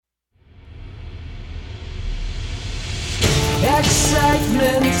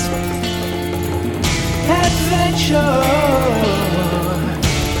excitement, adventure,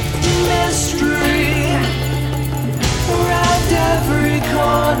 mystery, around every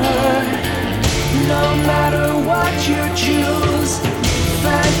corner. No matter what you choose,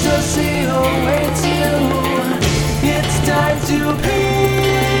 fantasy awaits you. It's time to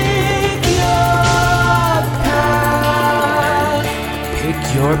pick your path. Pick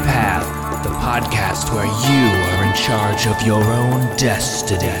Your Path, the podcast where you are in charge of your own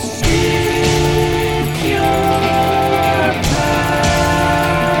destiny. Pick your path.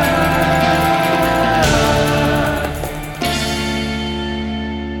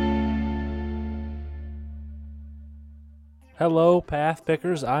 Hello, Path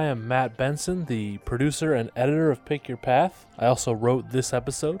Pickers. I am Matt Benson, the producer and editor of Pick Your Path. I also wrote this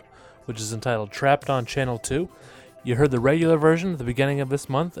episode, which is entitled Trapped on Channel 2. You heard the regular version at the beginning of this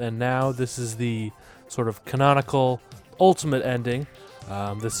month, and now this is the sort of canonical ultimate ending.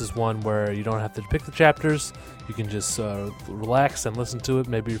 This is one where you don't have to pick the chapters. You can just relax and listen to it.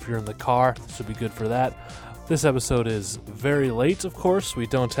 Maybe if you're in the car, this would be good for that. This episode is very late, of course. We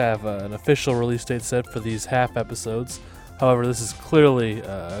don't have an official release date set for these half episodes. However, this is clearly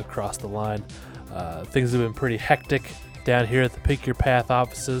across the line. Things have been pretty hectic down here at the Pick Your Path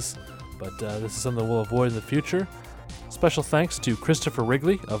offices, but this is something we'll avoid in the future. Special thanks to Christopher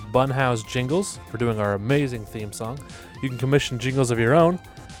Wrigley of Bunhouse Jingles for doing our amazing theme song. You can commission jingles of your own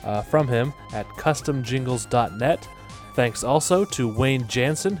from him at customjingles.net. Thanks also to Wayne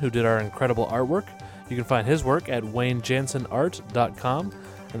Jansen, who did our incredible artwork. You can find his work at waynejansenart.com,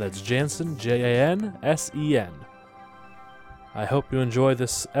 and that's Jansen, Jansen. I hope you enjoy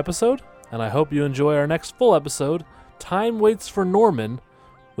this episode, and I hope you enjoy our next full episode, Time Waits for Norman,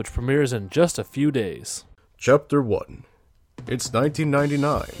 which premieres in just a few days. Chapter 1. It's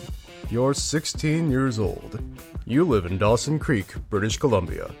 1999. You're 16 years old. You live in Dawson Creek, British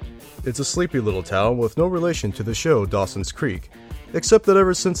Columbia. It's a sleepy little town with no relation to the show Dawson's Creek, except that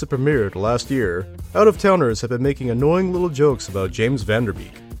ever since it premiered last year, out-of-towners have been making annoying little jokes about James Van Der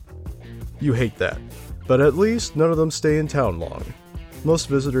Beek. You hate that. But at least none of them stay in town long. Most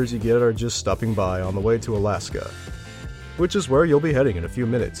visitors you get are just stopping by on the way to Alaska, which is where you'll be heading in a few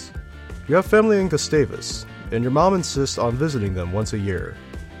minutes. You have family in Gustavus, and your mom insists on visiting them once a year.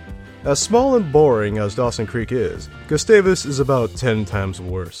 As small and boring as Dawson Creek is, Gustavus is about 10 times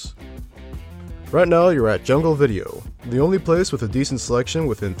worse. Right now you're at Jungle Video, the only place with a decent selection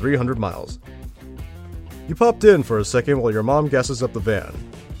within 300 miles. You popped in for a second while your mom gasses up the van.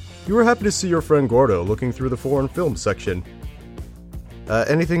 You were happy to see your friend Gordo looking through the foreign film section.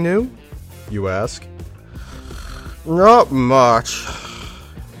 Anything new? You ask. Not much,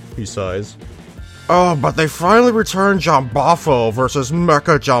 he sighs. Oh, but they finally returned Jambafo versus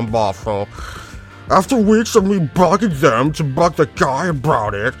Mecha Jambafo. After weeks of me bugging them to bug the guy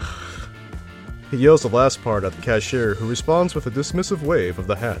about it. He yells the last part at the cashier, who responds with a dismissive wave of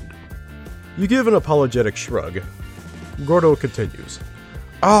the hand. You give an apologetic shrug. Gordo continues.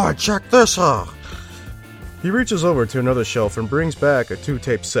 Oh, check this out! He reaches over to another shelf and brings back a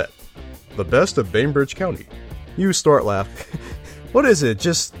 2-tape set. The best of Bainbridge County. You start laughing. What is it,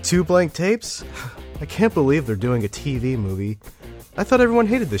 just 2 blank tapes? I can't believe they're doing a TV movie. I thought everyone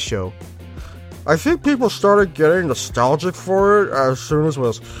hated this show. I think people started getting nostalgic for it as soon as it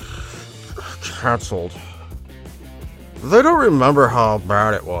was cancelled. They don't remember how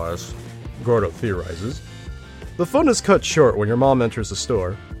bad it was, Gordo theorizes. The fun is cut short when your mom enters the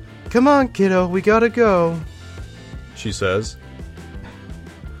store. Come on, kiddo, we gotta go, she says.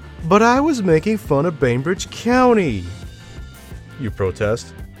 But I was making fun of Bainbridge County, you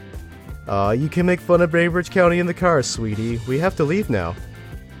protest. You can make fun of Bainbridge County in the car, sweetie. We have to leave now.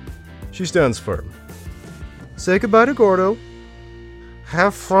 She stands firm. Say goodbye to Gordo.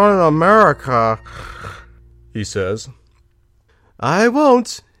 Have fun in America, he says. I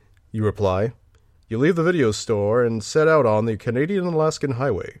won't, you reply. You leave the video store and set out on the Canadian-Alaskan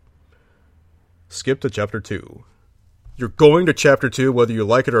Highway. Skip to Chapter 2. You're going to Chapter 2 whether you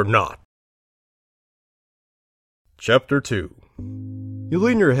like it or not. Chapter 2. You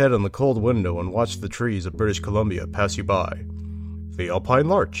lean your head on the cold window and watch the trees of British Columbia pass you by. The alpine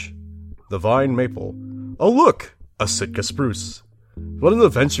larch. The vine maple. Oh look! A Sitka spruce. What an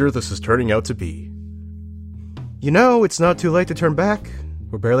adventure this is turning out to be. You know, it's not too late to turn back.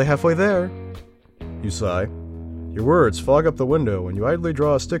 We're barely halfway there. You sigh. Your words fog up the window and you idly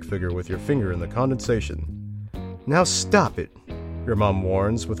draw a stick figure with your finger in the condensation. Now stop it, your mom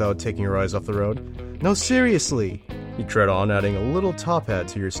warns without taking her eyes off the road. No, seriously, you tread on, adding a little top hat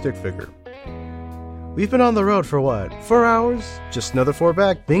to your stick figure. We've been on the road for what, 4 hours? Just another 4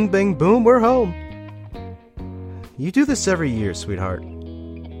 back, bing bang boom, we're home. you do this every year, sweetheart.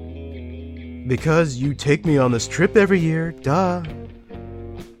 Because you take me on this trip every year, duh.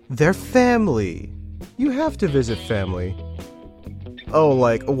 They're family. You have to visit family. Oh,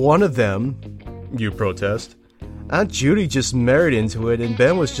 like, one of them, you protest. Aunt Judy just married into it, and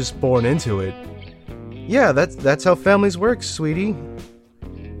Ben was just born into it. Yeah, that's how families work, sweetie.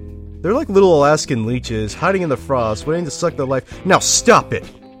 They're like little Alaskan leeches, hiding in the frost, waiting to suck their life. Now stop it!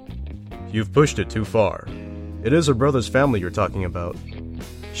 You've pushed it too far. It is her brother's family you're talking about.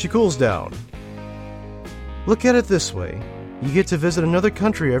 She cools down. Look at it this way. You get to visit another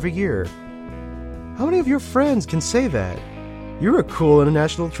country every year. How many of your friends can say that? You're a cool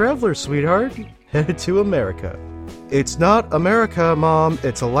international traveler, sweetheart. Headed to America. It's not America, Mom.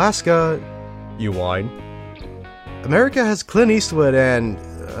 It's Alaska. You whine. America has Clint Eastwood and...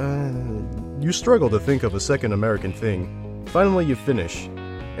 You struggle to think of a second American thing. Finally, you finish.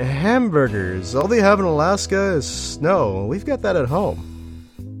 Hamburgers. All they have in Alaska is snow. We've got that at home.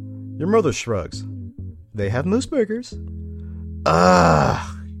 Your mother shrugs. They have moose burgers.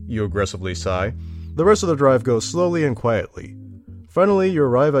 You aggressively sigh. The rest of the drive goes slowly and quietly. Finally, you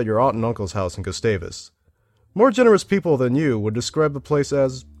arrive at your aunt and uncle's house in Gustavus. More generous people than you would describe the place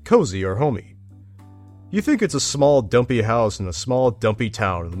as cozy or homey. You think it's a small, dumpy house in a small, dumpy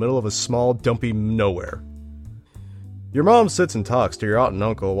town in the middle of a small, dumpy nowhere. Your mom sits and talks to your aunt and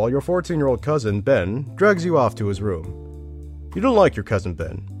uncle while your 14-year-old cousin, Ben, drags you off to his room. You don't like your cousin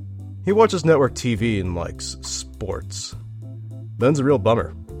Ben. He watches network TV and likes sports. Ben's a real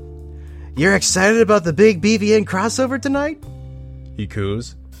bummer. You're excited about the big BVN crossover tonight? He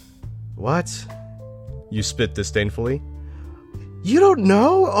coos. What? You spit disdainfully. You don't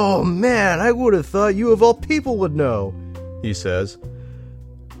know? Oh man, I would have thought you of all people would know, he says.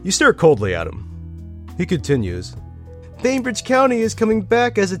 You stare coldly at him. He continues. Bainbridge County is coming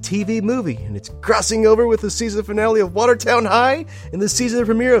back as a TV movie, and it's crossing over with the season finale of Watertown High and the season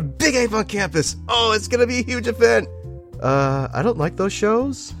premiere of Big Ape on Campus. Oh, it's gonna be a huge event. I don't like those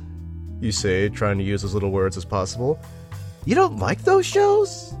shows, you say, trying to use as little words as possible. You don't like those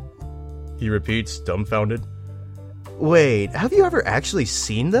shows? He repeats, dumbfounded. Wait, have you ever actually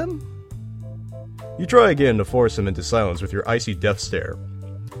seen them? You try again to force him into silence with your icy death stare.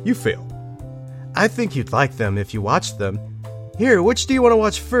 You fail. I think you'd like them if you watched them. Here, which do you want to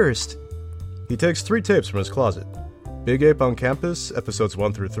watch first? He takes 3 tapes from his closet. Big Ape on Campus, episodes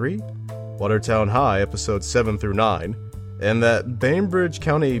 1 through 3, Watertown High, episodes 7 through 9, and that Bainbridge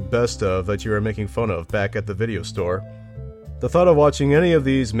County best of that you are making fun of back at the video store. The thought of watching any of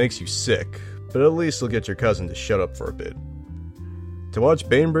these makes you sick, but at least you'll get your cousin to shut up for a bit. To watch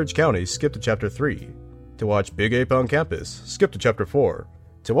Bainbridge County, skip to chapter 3. To watch Big Ape on Campus, skip to chapter 4.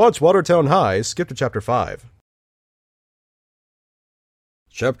 To watch Watertown High, skip to chapter 5.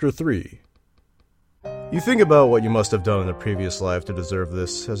 Chapter 3. You think about what you must have done in a previous life to deserve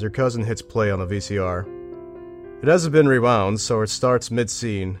this, as your cousin hits play on the VCR. It hasn't been rewound, so it starts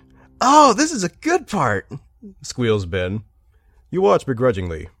mid-scene. Oh, this is a good part, squeals Ben. You watch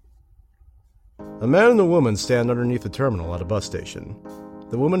begrudgingly. A man and a woman stand underneath the terminal at a bus station.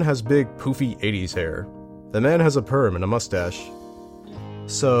 The woman has big, poofy 80s hair. The man has a perm and a mustache.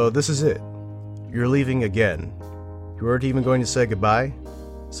 So, this is it. You're leaving again. You weren't even going to say goodbye?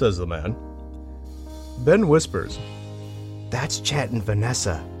 Says the man. Ben whispers. That's Chet and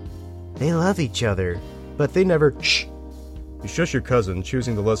Vanessa. They love each other, but they never... Shh! You shush your cousin,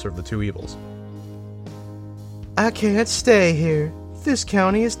 choosing the lesser of the two evils. I can't stay here. This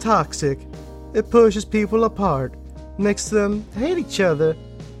county is toxic. It pushes people apart, makes them hate each other.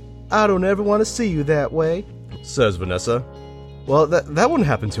 I don't ever want to see you that way, says Vanessa. Well, that wouldn't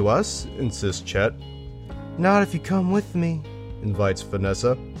happen to us, insists Chet. Not if you come with me, invites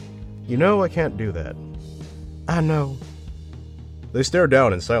Vanessa. You know I can't do that. I know. They stare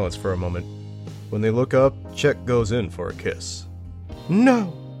down in silence for a moment. When they look up, Chet goes in for a kiss.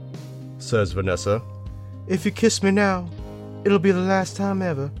 No, says Vanessa. If you kiss me now, it'll be the last time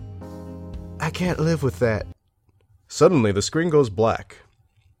ever. I can't live with that. Suddenly, the screen goes black.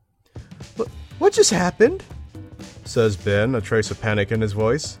 What just happened? Says Ben, a trace of panic in his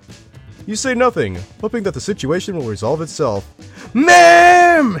voice. You say nothing, hoping that the situation will resolve itself.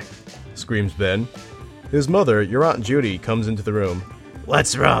 Ma'am! Screams Ben. His mother, your Aunt Judy, comes into the room.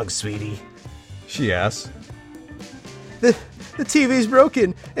 What's wrong, sweetie? She asks. The TV's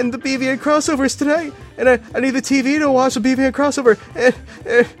broken, and the BVN crossover's tonight, and I need the TV to watch the BVN crossover,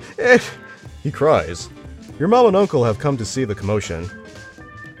 and... He cries. Your mom and uncle have come to see the commotion.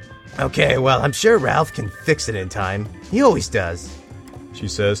 Okay, well, I'm sure Ralph can fix it in time. He always does, she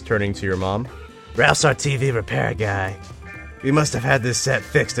says, turning to your mom. Ralph's our TV repair guy. We must have had this set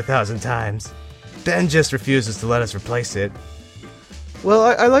fixed 1,000 times. Ben just refuses to let us replace it. Well,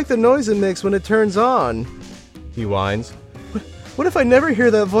 I like the noise it makes when it turns on, he whines. What if I never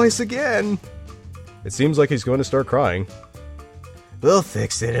hear that voice again? It seems like he's going to start crying. We'll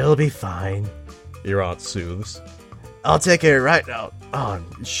fix it, it'll be fine, your aunt soothes. I'll take it right now. Oh,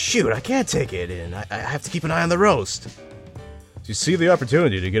 shoot, I can't take it in. I have to keep an eye on the roast. You see the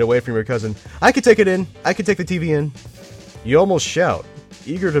opportunity to get away from your cousin. I can take it in. I can take the TV in. You almost shout,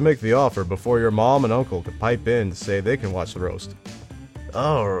 eager to make the offer before your mom and uncle could pipe in to say they can watch the roast.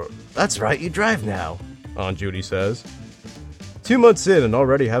 Oh, that's right, you drive now, Aunt Judy says. 2 months in and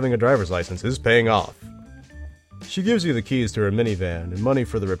already having a driver's license is paying off. She gives you the keys to her minivan and money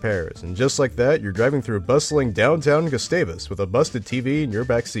for the repairs, and just like that, you're driving through bustling downtown Gustavus with a busted TV in your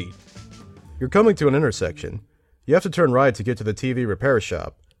back seat. You're coming to an intersection. You have to turn right to get to the TV repair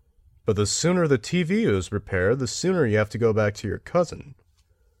shop. But the sooner the TV is repaired, the sooner you have to go back to your cousin.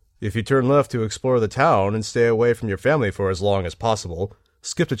 If you turn left to explore the town and stay away from your family for as long as possible,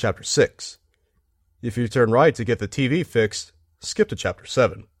 skip to Chapter 6. If you turn right to get the TV fixed, skip to Chapter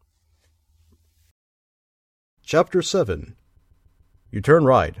 7. Chapter 7. You turn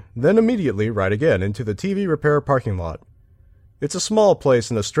right, then immediately right again into the TV repair parking lot. It's a small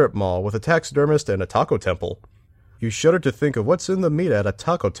place in a strip mall with a taxidermist and a taco temple. You shudder to think of what's in the meat at a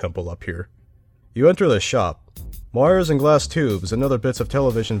taco temple up here. You enter the shop. Wires and glass tubes and other bits of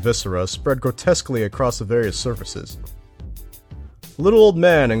television viscera spread grotesquely across the various surfaces. A little old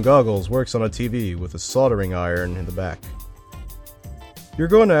man in goggles works on a TV with a soldering iron in the back. You're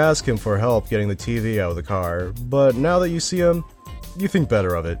going to ask him for help getting the TV out of the car, but now that you see him, you think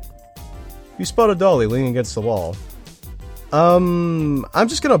better of it. You spot a dolly leaning against the wall. I'm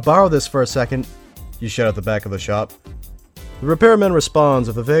just gonna borrow this for a second, you shout at the back of the shop. The repairman responds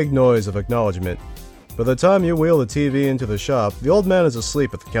with a vague noise of acknowledgement. By the time you wheel the TV into the shop, the old man is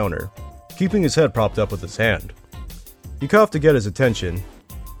asleep at the counter, keeping his head propped up with his hand. You cough to get his attention.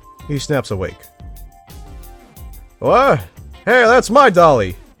 He snaps awake. What? Hey, that's my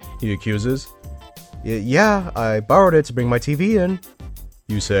dolly, he accuses. Yeah, I borrowed it to bring my TV in,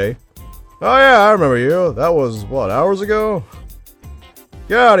 you say. Oh yeah, I remember you. That was, hours ago?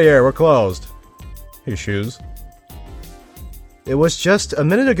 Get out of here, we're closed. He shoos. It was just a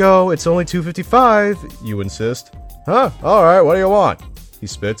minute ago, it's only 2:55, you insist. Huh? Alright, what do you want? He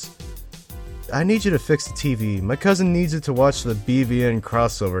spits. I need you to fix the TV. My cousin needs it to watch the BVN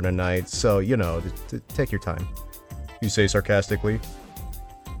crossover tonight, so, take your time. You say sarcastically.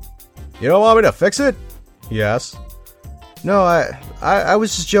 You don't want me to fix it? He asks. No, I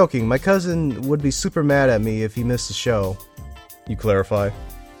was just joking. My cousin would be super mad at me if he missed the show. You clarify.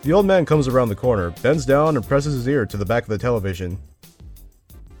 The old man comes around the corner, bends down, and presses his ear to the back of the television.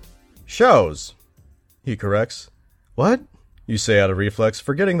 Shows, he corrects. What? You say out of reflex,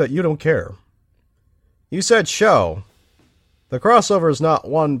 forgetting that you don't care. You said show. The crossover is not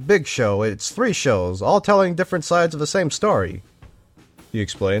one big show, it's 3 shows, all telling different sides of the same story. He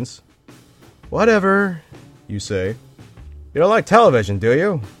explains. Whatever, you say. You don't like television, do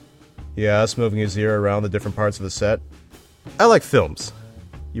you? He asks, moving his ear around the different parts of the set. I like films,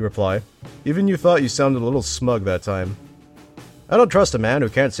 you reply. Even you thought you sounded a little smug that time. I don't trust a man who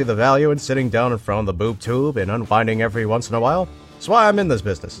can't see the value in sitting down in front of the boob tube and unwinding every once in a while. That's why I'm in this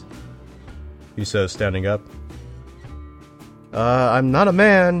business, he says, standing up. I'm not a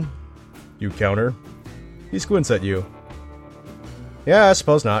man, you counter. He squints at you. Yeah, I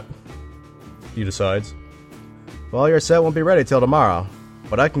suppose not, he decides. Well, your set won't be ready till tomorrow,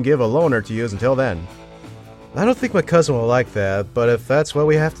 but I can give a loaner to use until then. I don't think my cousin will like that, but if that's what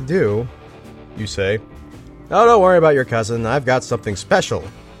we have to do, you say. Oh, don't worry about your cousin, I've got something special.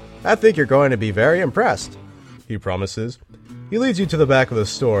 I think you're going to be very impressed, he promises. He leads you to the back of the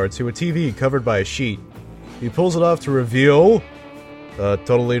store, to a TV covered by a sheet. He pulls it off to reveal a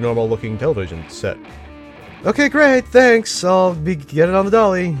totally normal-looking television set. Okay, great, thanks, I'll be getting on the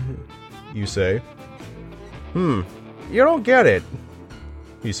dolly, you say. You don't get it,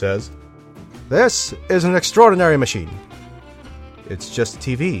 he says. This is an extraordinary machine. It's just a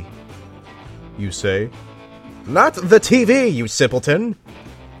TV, you say. Not the TV, you simpleton,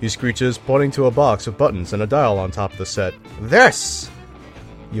 he screeches, pointing to a box of buttons and a dial on top of the set. This!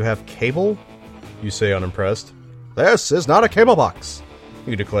 You have cable? You say, unimpressed. This is not a cable box,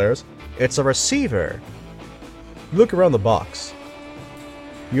 he declares. It's a receiver. You look around the box.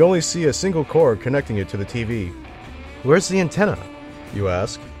 You only see a single cord connecting it to the TV. Where's the antenna? You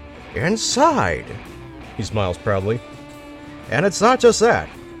ask. Inside, he smiles proudly. And it's not just that.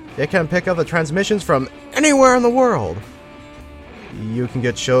 It can pick up the transmissions from anywhere in the world. You can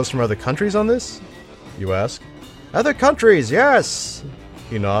get shows from other countries on this? You ask. Other countries, yes,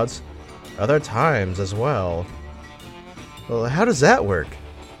 he nods. other times as well. Well, how does that work?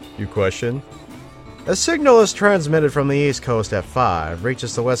 You question. A signal is transmitted from the East Coast at 5,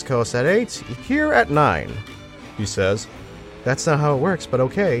 reaches the West Coast at 8, here at 9, he says. That's not how it works, but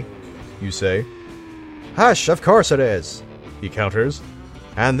okay, you say. Hush, of course it is, he counters.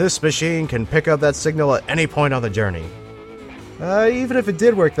 And this machine can pick up that signal at any point on the journey. Even if it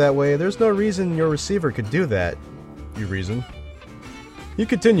did work that way, there's no reason your receiver could do that, you reason. He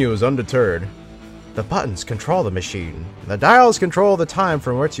continues undeterred. The buttons control the machine. The dials control the time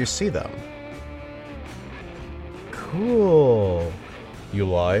from which you see them. Cool, you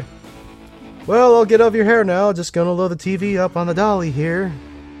lie. Well, I'll get off your hair now. Just gonna load the TV up on the dolly here.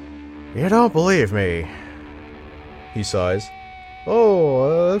 You don't believe me, he sighs. Oh,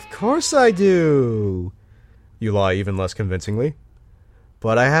 of course I do, you lie even less convincingly.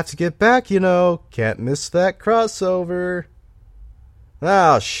 But I have to get back, you know. Can't miss that crossover.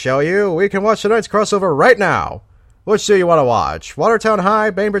 I'll show you. We can watch tonight's crossover right now. Which do you want to watch? Watertown High,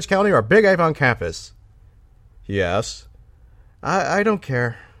 Bainbridge County, or Big Ape on Campus? He asks. I don't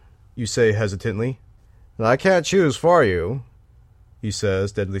care, you say hesitantly. I can't choose for you, he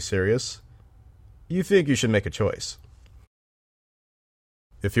says, deadly serious. You think you should make a choice.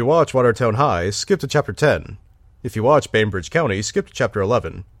 If you watch Watertown High, skip to Chapter 10. If you watch Bainbridge County, skip to Chapter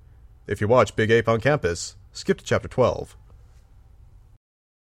 11. If you watch Big Ape on Campus, skip to Chapter 12.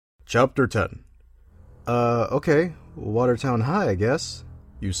 Chapter 10. Okay, Watertown High, I guess,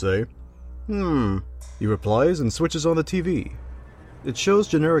 you say. He replies and switches on the TV. It shows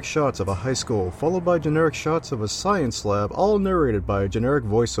generic shots of a high school, followed by generic shots of a science lab, all narrated by a generic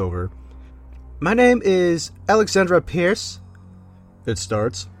voiceover. My name is Alexandra Pierce, it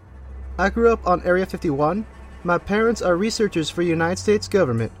starts. I grew up on Area 51. My parents are researchers for the United States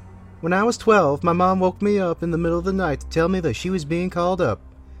government. When I was 12, my mom woke me up in the middle of the night to tell me that she was being called up.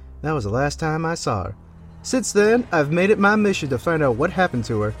 That was the last time I saw her. Since then, I've made it my mission to find out what happened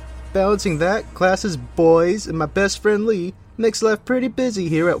to her. Balancing that, classes, boys, and my best friend Lee makes life pretty busy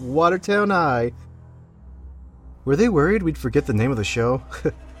here at Watertown High. Were they worried we'd forget the name of the show?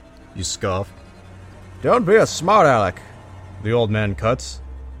 You scoff. Don't be a smart aleck, the old man cuts.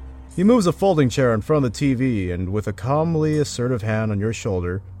 He moves a folding chair in front of the TV and, with a calmly assertive hand on your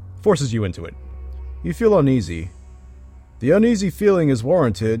shoulder, forces you into it. You feel uneasy. The uneasy feeling is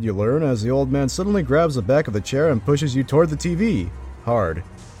warranted, you learn, as the old man suddenly grabs the back of the chair and pushes you toward the TV. Hard.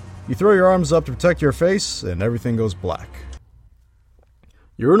 You throw your arms up to protect your face, and everything goes black.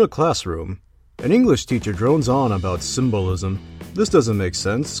 You're in a classroom. An English teacher drones on about symbolism. This doesn't make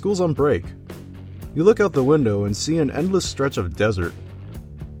sense. School's on break. You look out the window and see an endless stretch of desert.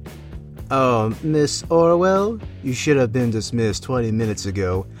 Oh, Miss Orwell, you should have been dismissed 20 minutes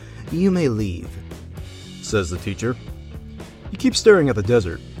ago. You may leave, says the teacher. You keep staring at the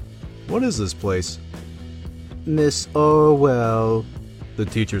desert. What is this place? Miss Orwell, the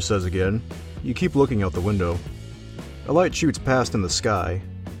teacher says again. You keep looking out the window. A light shoots past in the sky.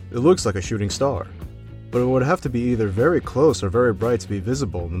 It looks like a shooting star, but it would have to be either very close or very bright to be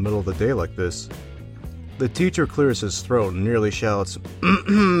visible in the middle of the day like this. The teacher clears his throat and nearly shouts,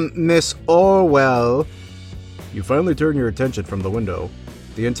 Miss Orwell. You finally turn your attention from the window.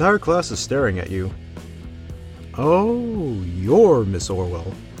 The entire class is staring at you. Oh, you're Miss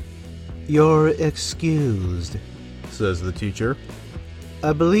Orwell. You're excused, says the teacher.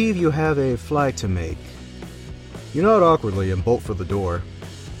 I believe you have a flight to make. You nod awkwardly and bolt for the door.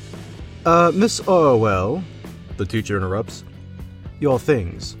 Miss Orwell, the teacher interrupts. Your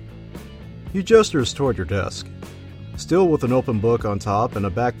things. He gestures toward your desk, still with an open book on top and a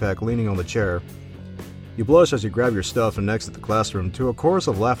backpack leaning on the chair. You blush as you grab your stuff and exit the classroom to a chorus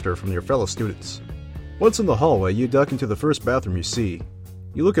of laughter from your fellow students. Once in the hallway, you duck into the first bathroom you see.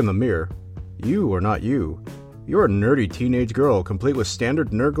 You look in the mirror. You are not you. You're a nerdy teenage girl, complete with standard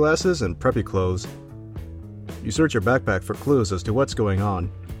nerd glasses and preppy clothes. You search your backpack for clues as to what's going on.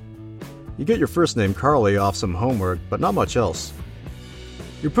 You get your first name Carly off some homework, but not much else.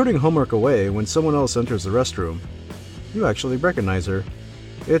 You're putting homework away when someone else enters the restroom. You actually recognize her.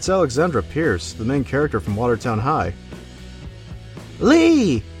 It's Alexandra Pierce, the main character from Watertown High.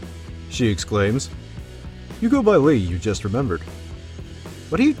 Lee! She exclaims. You go by Lee, you just remembered.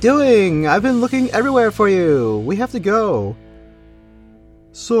 What are you doing? I've been looking everywhere for you. We have to go.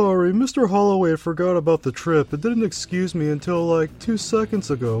 Sorry, Mr. Holloway forgot about the trip and didn't excuse me until like 2 seconds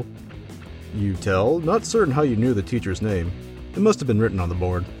ago. You tell, not certain how you knew the teacher's name. It must have been written on the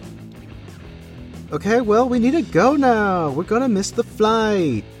board. Okay, well, we need to go now. We're gonna miss the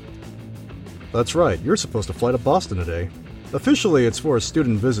flight. That's right, you're supposed to fly to Boston today. Officially, it's for a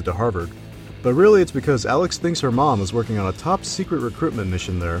student visit to Harvard. But really, it's because Alex thinks her mom is working on a top-secret recruitment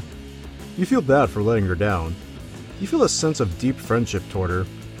mission there. You feel bad for letting her down. You feel a sense of deep friendship toward her,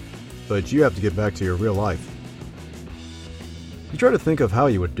 but you have to get back to your real life. You try to think of how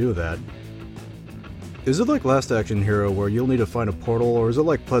you would do that. Is it like Last Action Hero where you'll need to find a portal, or is it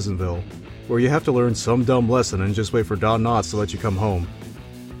like Pleasantville, where you have to learn some dumb lesson and just wait for Don Knotts to let you come home?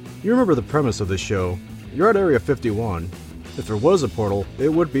 You remember the premise of this show. You're at Area 51. If there was a portal, it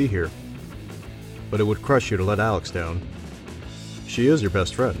would be here. But it would crush you to let Alex down. She is your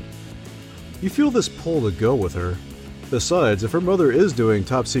best friend. You feel this pull to go with her. Besides, if her mother is doing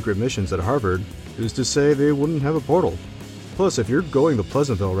top-secret missions at Harvard, who's to say they wouldn't have a portal? Plus, if you're going the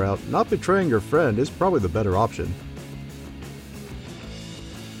Pleasantville route, not betraying your friend is probably the better option.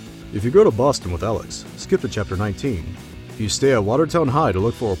 If you go to Boston with Alex, skip to Chapter 19. If you stay at Watertown High to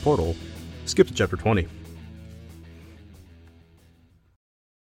look for a portal, skip to Chapter 20.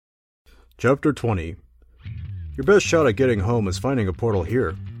 Chapter 20. Your best shot at getting home is finding a portal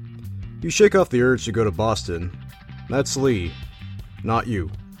here. You shake off the urge to go to Boston. That's Lee, not you.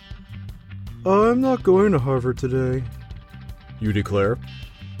 I'm not going to Harvard today, you declare.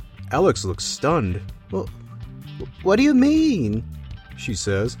 Alex looks stunned. Well, what do you mean? She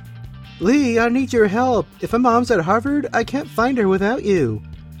says. Lee, I need your help. If my mom's at Harvard, I can't find her without you.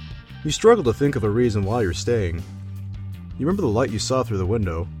 You struggle to think of a reason why you're staying. You remember the light you saw through the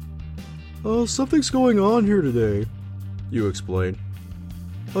window. Oh, something's going on here today, you explain.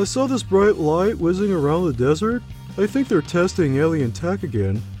 I saw this bright light whizzing around the desert. I think they're testing alien tech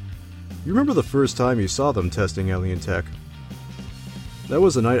again. You remember the first time you saw them testing alien tech. That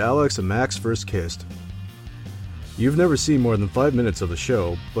was the night Alex and Max first kissed. You've never seen more than 5 minutes of the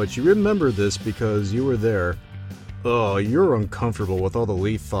show, but you remember this because you were there. Oh, you're uncomfortable with all the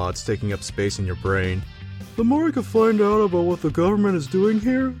Lee thoughts taking up space in your brain. The more I can find out about what the government is doing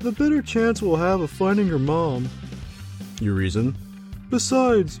here, the better chance we'll have of finding your mom. You reason?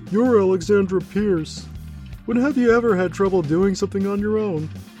 Besides, you're Alexandra Pierce. When have you ever had trouble doing something on your own?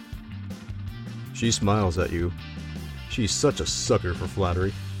 She smiles at you. She's such a sucker for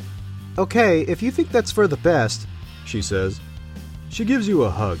flattery. Okay, if you think that's for the best, she says. She gives you a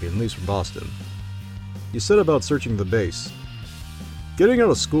hug and leaves for Boston. You set about searching the base. Getting out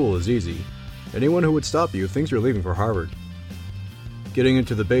of school is easy. Anyone who would stop you thinks you're leaving for Harvard. Getting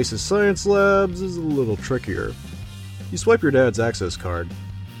into the base's science labs is a little trickier. You swipe your dad's access card.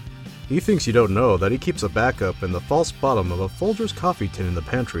 He thinks you don't know that he keeps a backup in the false bottom of a Folgers coffee tin in the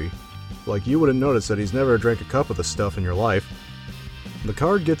pantry. Like you wouldn't notice that he's never drank a cup of the stuff in your life. The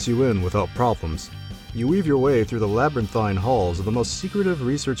card gets you in without problems. You weave your way through the labyrinthine halls of the most secretive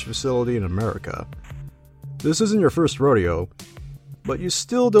research facility in America. This isn't your first rodeo, but you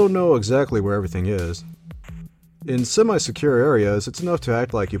still don't know exactly where everything is. In semi-secure areas, it's enough to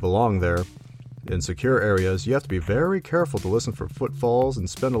act like you belong there. In secure areas, you have to be very careful to listen for footfalls and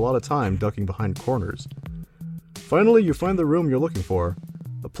spend a lot of time ducking behind corners. Finally, you find the room you're looking for.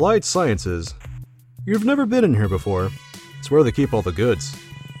 Applied Sciences. You've never been in here before. It's where they keep all the goods.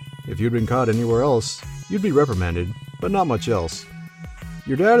 If you'd been caught anywhere else, you'd be reprimanded, but not much else.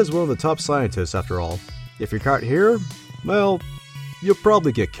 Your dad is one of the top scientists, after all. If you're caught here, well, you'll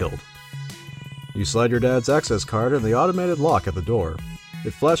probably get killed. You slide your dad's access card in the automated lock at the door.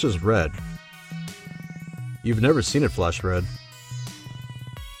 It flashes red. You've never seen it flash red.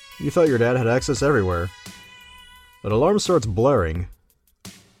 You thought your dad had access everywhere. An alarm starts blaring.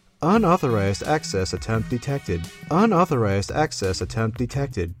 Unauthorized access attempt detected. Unauthorized access attempt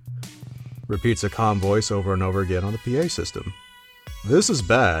detected. Repeats a calm voice over and over again on the PA system. This is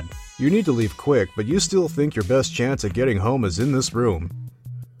bad. You need to leave quick, but you still think your best chance at getting home is in this room.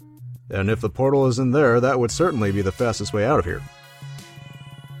 And if the portal is in there, that would certainly be the fastest way out of here.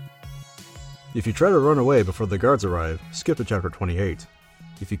 If you try to run away before the guards arrive, skip to Chapter 28.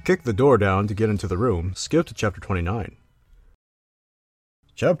 If you kick the door down to get into the room, skip to Chapter 29.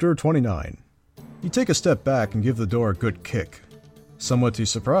 Chapter 29. You take a step back and give the door a good kick. Somewhat to your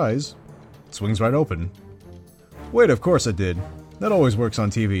surprise, it swings right open. Wait, of course it did. That always works on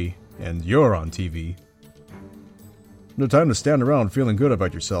TV, and you're on TV. No time to stand around feeling good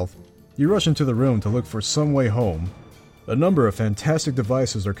about yourself. You rush into the room to look for some way home. A number of fantastic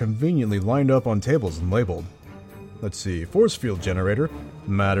devices are conveniently lined up on tables and labeled. Let's see, force field generator,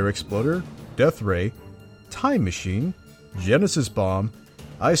 matter exploder, death ray, time machine, Genesis bomb,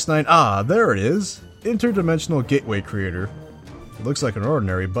 Ice 9, there it is! Interdimensional gateway creator. It looks like an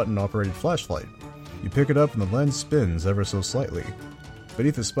ordinary button-operated flashlight. You pick it up and the lens spins ever so slightly.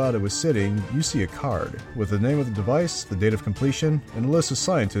 Beneath the spot it was sitting, you see a card, with the name of the device, the date of completion, and a list of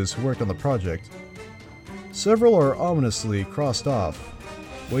scientists who worked on the project. Several are ominously crossed off.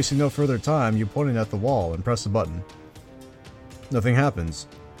 Wasting no further time, you point it at the wall and press the button. Nothing happens.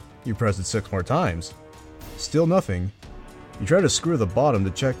 You press it 6 more times. Still nothing. You try to screw the bottom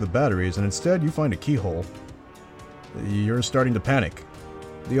to check the batteries, and instead you find a keyhole. You're starting to panic.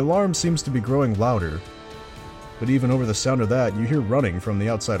 The alarm seems to be growing louder, but even over the sound of that, you hear running from the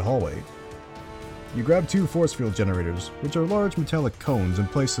outside hallway. You grab 2 force field generators, which are large metallic cones,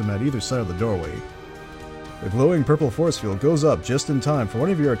 and place them at either side of the doorway. The glowing purple force field goes up just in time for one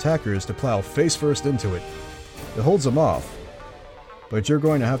of your attackers to plow face first into it. It holds them off, but you're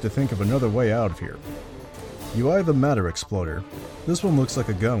going to have to think of another way out of here. You eye the matter exploder. This one looks like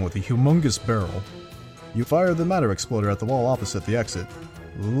a gun with a humongous barrel. You fire the matter exploder at the wall opposite the exit.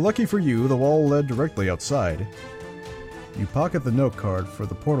 Lucky for you, the wall led directly outside. You pocket the note card for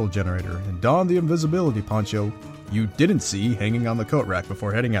the portal generator and don the invisibility poncho you didn't see hanging on the coat rack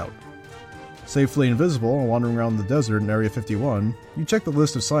before heading out. Safely invisible and wandering around the desert in Area 51, you check the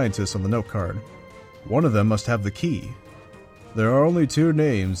list of scientists on the note card. One of them must have the key. There are only 2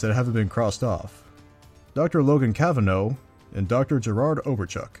 names that haven't been crossed off: Dr. Logan Cavanaugh and Dr. Gerard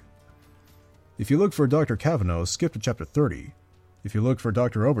Oberchuk. If you look for Dr. Cavanaugh, skip to Chapter 30. If you look for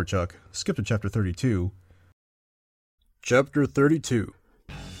Dr. Oberchuk, skip to Chapter 32. Chapter 32.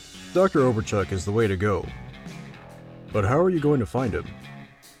 Dr. Oberchuk is the way to go. But how are you going to find him?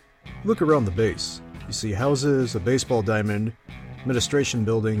 Look around the base. You see houses, a baseball diamond, administration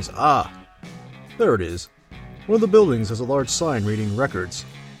buildings. Ah! There it is. One of the buildings has a large sign reading Records.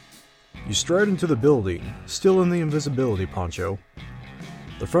 You stride into the building, still in the invisibility poncho.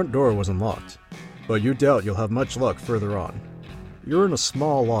 The front door was unlocked, but you doubt you'll have much luck further on. You're in a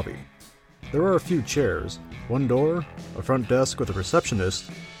small lobby. There are a few chairs, 1 door, a front desk with a receptionist,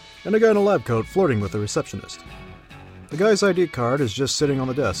 and a guy in a lab coat flirting with the receptionist. The guy's ID card is just sitting on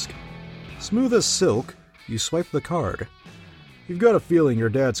the desk. Smooth as silk, you swipe the card. You've got a feeling your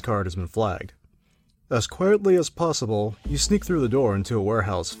dad's card has been flagged. As quietly as possible, you sneak through the door into a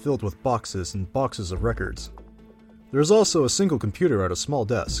warehouse filled with boxes and boxes of records. There is also a single computer at a small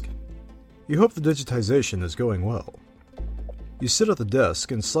desk. You hope the digitization is going well. You sit at the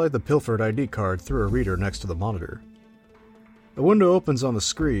desk and slide the pilfered ID card through a reader next to the monitor. A window opens on the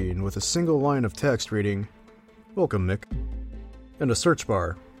screen with a single line of text reading, "Welcome, Mick," and a search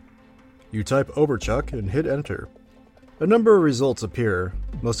bar. You type Oberchuk and hit enter. A number of results appear,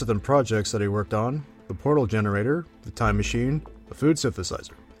 most of them projects that he worked on: the portal generator, the time machine, the food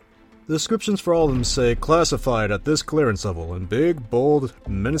synthesizer. The descriptions for all of them say classified at this clearance level in big, bold,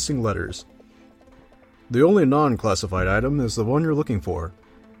 menacing letters. The only non-classified item is the one you're looking for: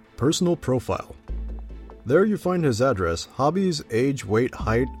 personal profile. There you find his address, hobbies, age, weight,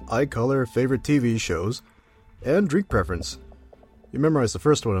 height, eye color, favorite TV shows, and drink preference. You memorize the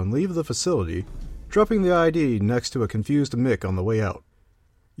first one and leave the facility, dropping the ID next to a confused Mick on the way out.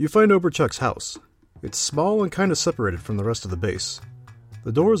 You find Oberchuk's house. It's small and kind of separated from the rest of the base.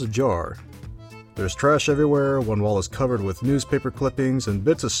 The door is ajar. There's trash everywhere, one wall is covered with newspaper clippings and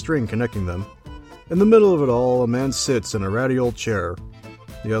bits of string connecting them. In the middle of it all, a man sits in a ratty old chair.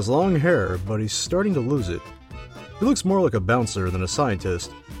 He has long hair, but he's starting to lose it. He looks more like a bouncer than a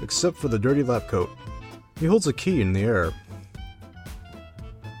scientist, except for the dirty lab coat. He holds a key in the air.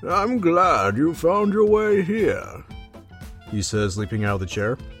 "I'm glad you found your way here," he says, leaping out of the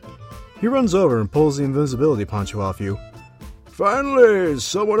chair. He runs over and pulls the invisibility poncho off you. "Finally,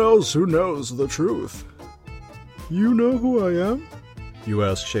 someone else who knows the truth." "You know who I am?" you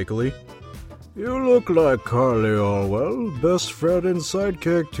ask shakily. "You look like Carly Orwell, best friend and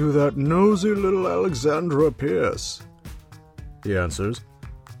sidekick to that nosy little Alexandra Pierce," he answers.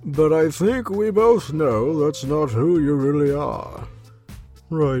 "But I think we both know that's not who you really are."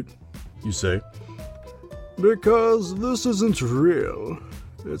 "Right," you say. "Because this isn't real.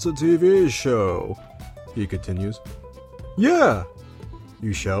 It's a TV show," he continues. "Yeah!"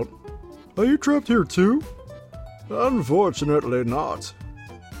 you shout. "Are you trapped here too?" "Unfortunately not,"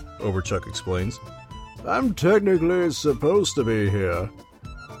 Oberchuk explains. "I'm technically supposed to be here.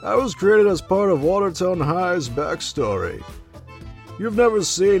 I was created as part of Watertown High's backstory. You've never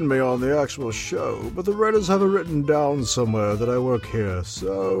seen me on the actual show, but the writers have it written down somewhere that I work here,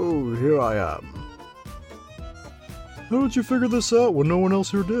 so here I am." "How did you figure this out when no one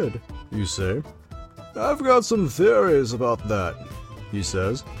else here did?" you say. "I've got some theories about that," he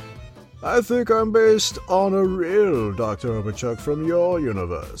says. "I think I'm based on a real Dr. Oberchuk from your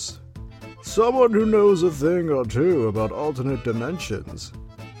universe. Someone who knows a thing or two about alternate dimensions.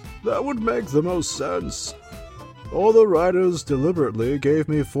 That would make the most sense. Or the writers deliberately gave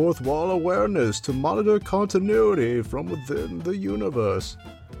me fourth wall awareness to monitor continuity from within the universe."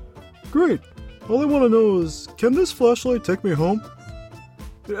 "Great. All I want to know is, can this flashlight take me home?"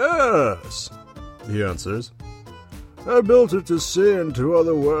 "Yes," he answers. I built it to see into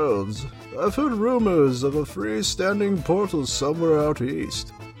other worlds. I've heard rumors of a freestanding portal somewhere out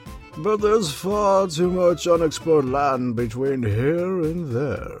east. But there's far too much unexplored land between here and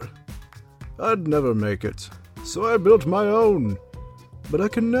there. I'd never make it, so I built my own. But I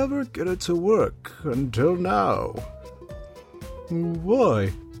can never get it to work until now.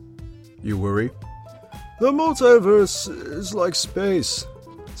 Why? You worry. The multiverse is like space.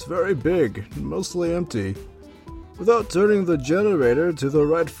 It's very big and mostly empty. Without turning the generator to the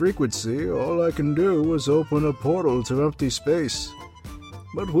right frequency, all I can do is open a portal to empty space.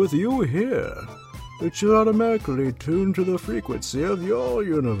 But with you here, it should automatically tune to the frequency of your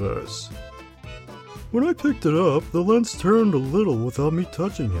universe. When I picked it up, the lens turned a little without me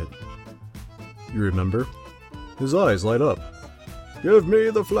touching it. You remember? His eyes light up. "Give me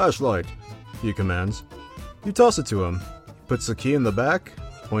the flashlight," he commands. You toss it to him. He puts the key in the back,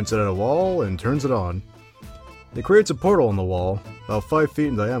 points it at a wall, and turns it on. It creates a portal on the wall, about 5 feet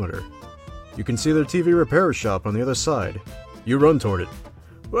in diameter. You can see their TV repair shop on the other side. You run toward it.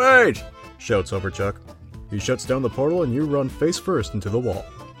 "Wait!" shouts Overchuck. He shuts down the portal and you run face first into the wall.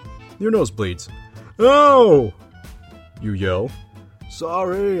 Your nose bleeds. "Oh!" You yell.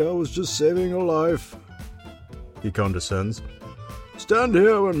 "Sorry, I was just saving your life." He condescends. "Stand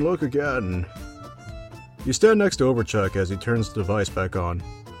here and look again." You stand next to Overchuck as he turns the device back on.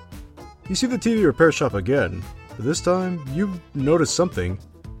 You see the TV repair shop again, but this time you notice something.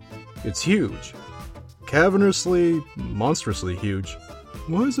 It's huge. Cavernously, monstrously huge.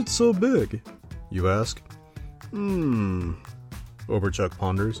 "Why is it so big?" you ask. Overchuck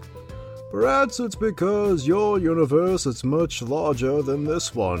ponders. "Perhaps it's because your universe is much larger than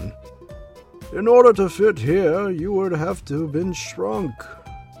this one. In order to fit here, you would have to have been shrunk.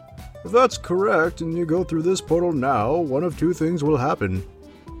 If that's correct and you go through this portal now, one of two things will happen.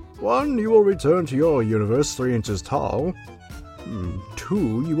 One, you will return to your universe 3 inches tall.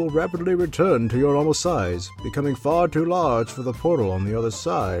 2, you will rapidly return to your normal size, becoming far too large for the portal on the other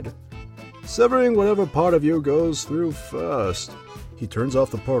side, severing whatever part of you goes through first." He turns off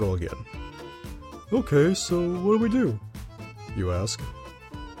the portal again. "Okay, so what do we do?" you ask.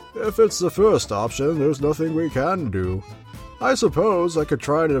 "If it's the first option, there's nothing we can do. I suppose I could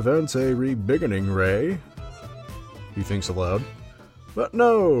try to invent a rebeginning ray." He thinks aloud. "But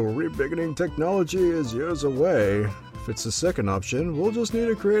no, rebeginning technology is years away. If it's the second option, we'll just need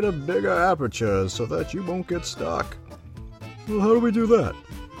to create a bigger aperture so that you won't get stuck." "Well, how do we do that?"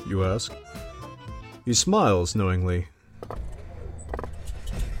 you ask. He smiles knowingly.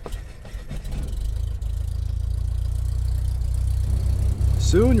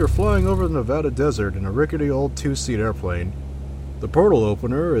 Soon you're flying over the Nevada desert in a rickety old 2-seat airplane. The portal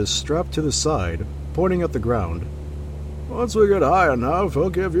opener is strapped to the side, pointing at the ground. "Once we get high enough, I'll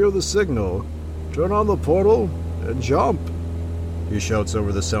give you the signal. Turn on the portal and jump," he shouts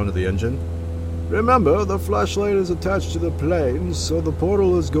over the sound of the engine. "Remember, the flashlight is attached to the plane, so the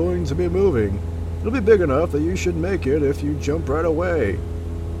portal is going to be moving. It'll be big enough that you should make it if you jump right away.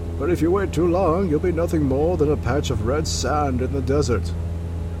 But if you wait too long, you'll be nothing more than a patch of red sand in the desert."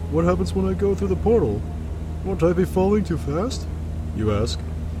 "What happens when I go through the portal? Won't I be falling too fast?" you ask.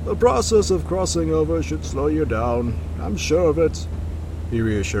 "The process of crossing over should slow you down. I'm sure of it," he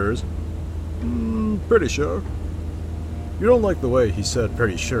reassures. Pretty sure." You don't like the way he said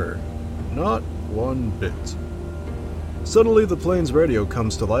pretty sure. Not one bit. Suddenly the plane's radio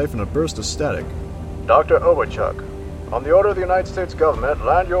comes to life in a burst of static. "Dr. Overchuck, on the order of the United States government,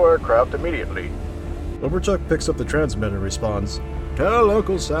 land your aircraft immediately." Overchuck picks up the transmitter and responds, "Tell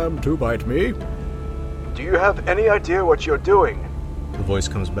Uncle Sam to bite me." "Do you have any idea what you're doing?" the voice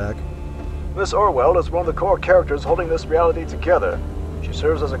comes back. "Miss Orwell is one of the core characters holding this reality together. She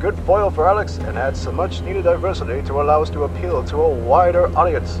serves as a good foil for Alex and adds some much-needed diversity to allow us to appeal to a wider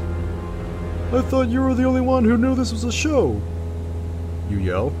audience." "I thought you were the only one who knew this was a show," you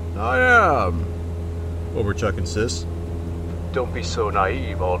yell. "I am," Overchuck insists. "Don't be so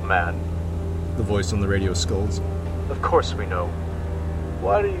naive, old man," the voice on the radio scolds. "Of course we know.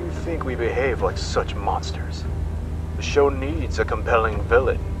 Why do you think we behave like such monsters? The show needs a compelling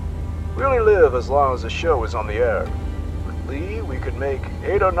villain. We only live as long as the show is on the air. With Lee, we could make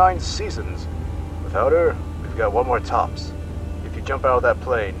 8 or 9 seasons. Without her, we've got one more tops. If you jump out of that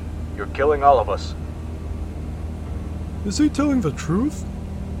plane, you're killing all of us." "Is he telling the truth?"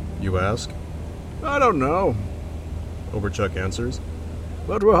 you ask. "I don't know," Overchuck answers.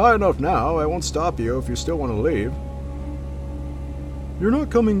 "But we're high enough now, I won't stop you if you still want to leave." "You're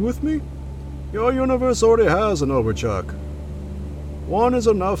not coming with me?" "Your universe already has an Overchuck. One is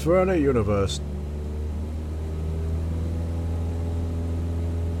enough for any universe."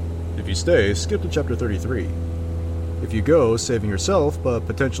 If you stay, skip to chapter 33. If you go, saving yourself, but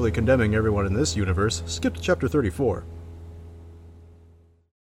potentially condemning everyone in this universe, skip to Chapter 34.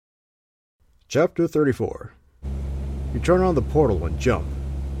 Chapter 34. You turn on the portal and jump.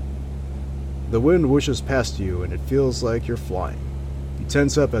 The wind whooshes past you and it feels like you're flying. You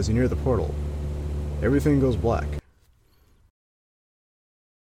tense up as you near the portal. Everything goes black.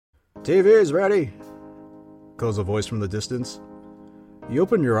 TV's ready, calls a voice from the distance. You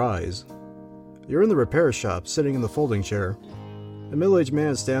open your eyes. You're in the repair shop, sitting in the folding chair. A middle-aged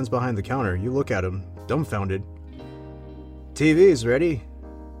man stands behind the counter. You look at him, dumbfounded. TV's ready,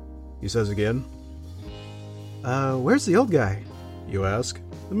 he says again. Where's the old guy? You ask.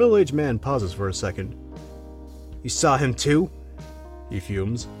 The middle-aged man pauses for a second. You saw him too? He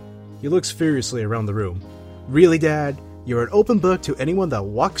fumes. He looks furiously around the room. Really, Dad? You're an open book to anyone that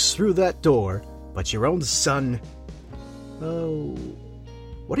walks through that door, but your own son... Oh...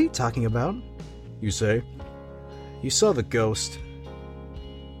 What are you talking about? You say. You saw the ghost,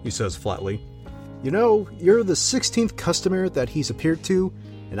 he says flatly. You know, you're the 16th customer that he's appeared to,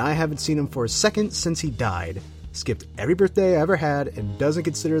 and I haven't seen him for a second since he died. Skipped every birthday I ever had and doesn't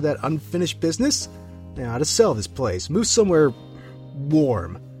consider that unfinished business? Now to sell this place, move somewhere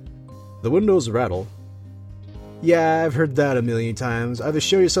warm. The windows rattle. Yeah, I've heard that a million times. Either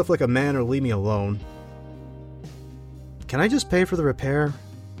show yourself like a man or leave me alone. Can I just pay for the repair?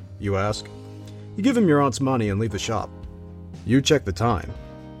 You ask. You give him your aunt's money and leave the shop. You check the time.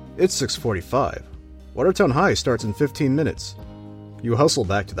 It's 6:45. Watertown High starts in 15 minutes. You hustle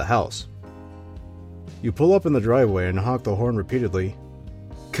back to the house. You pull up in the driveway and honk the horn repeatedly.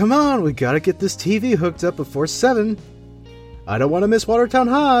 Come on, we gotta get this TV hooked up before 7. I don't want to miss Watertown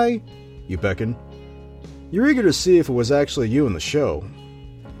High, you beckon. You're eager to see if it was actually you in the show.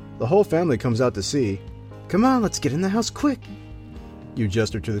 The whole family comes out to see. Come on, let's get in the house quick. You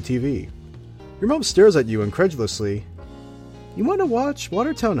gesture to the TV. Your mom stares at you incredulously. You want to watch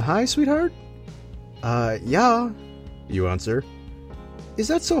Watertown High, sweetheart? Yeah, you answer. Is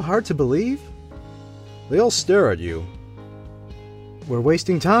that so hard to believe? They all stare at you. We're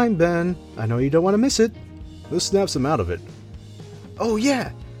wasting time, Ben. I know you don't want to miss it. This snaps him out of it. Oh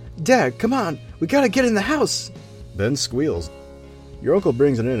yeah! Dad, come on! We gotta get in the house! Ben squeals. Your uncle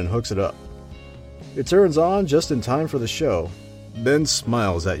brings it in and hooks it up. It turns on just in time for the show. Ben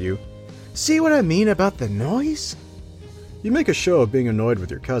smiles at you. See what I mean about the noise? You make a show of being annoyed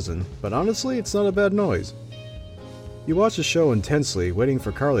with your cousin, but honestly, it's not a bad noise. You watch the show intensely, waiting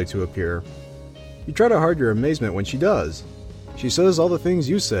for Carly to appear. You try to hide your amazement when she does. She says all the things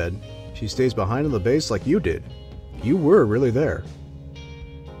you said. She stays behind on the base like you did. You were really there.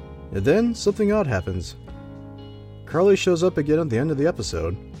 And then, something odd happens. Carly shows up again at the end of the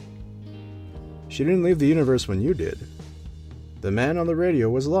episode. She didn't leave the universe when you did. The man on the radio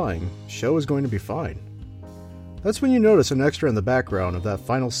was lying. Show is going to be fine. That's when you notice an extra in the background of that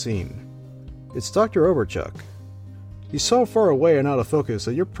final scene. It's Dr. Overchuck. He's so far away and out of focus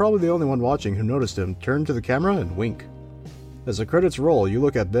that you're probably the only one watching who noticed him turn to the camera and wink. As the credits roll, you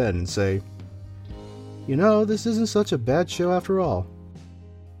look at Ben and say, You know, this isn't such a bad show after all.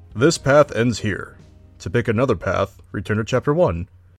 This path ends here. To pick another path, return to Chapter 1